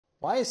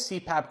Why is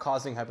CPAP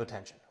causing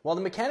hypotension? Well,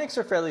 the mechanics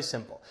are fairly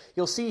simple.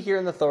 You'll see here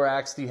in the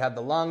thorax, you have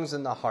the lungs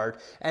and the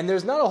heart, and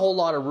there's not a whole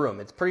lot of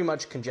room. It's pretty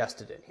much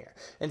congested in here.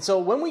 And so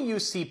when we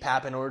use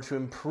CPAP in order to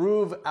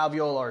improve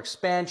alveolar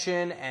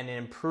expansion and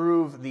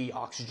improve the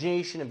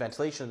oxygenation and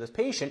ventilation of this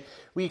patient,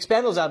 we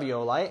expand those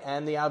alveoli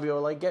and the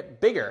alveoli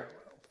get bigger.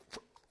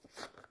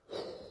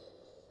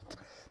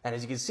 And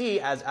as you can see,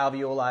 as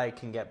alveoli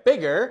can get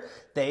bigger,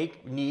 they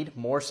need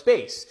more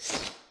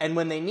space. And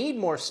when they need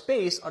more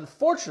space,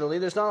 unfortunately,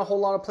 there's not a whole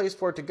lot of place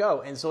for it to go.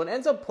 And so it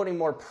ends up putting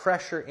more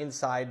pressure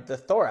inside the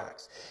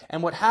thorax.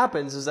 And what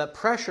happens is that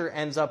pressure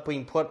ends up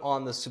being put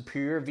on the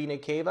superior vena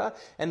cava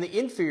and the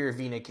inferior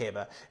vena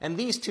cava. And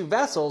these two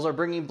vessels are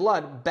bringing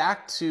blood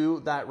back to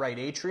that right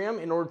atrium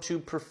in order to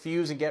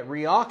perfuse and get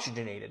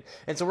reoxygenated.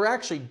 And so we're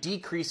actually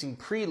decreasing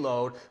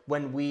preload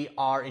when we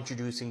are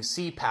introducing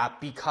CPAP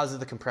because of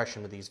the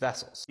compression of these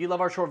vessels. You love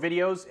our short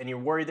videos and you're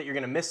worried that you're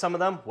going to miss some of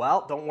them?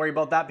 Well, don't worry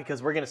about that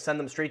because we're going to send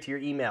them straight to your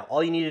email.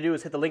 All you need to do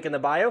is hit the link in the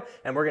bio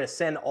and we're going to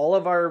send all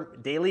of our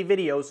daily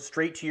videos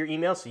straight to your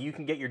email so you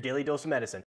can get your daily dose of medicine.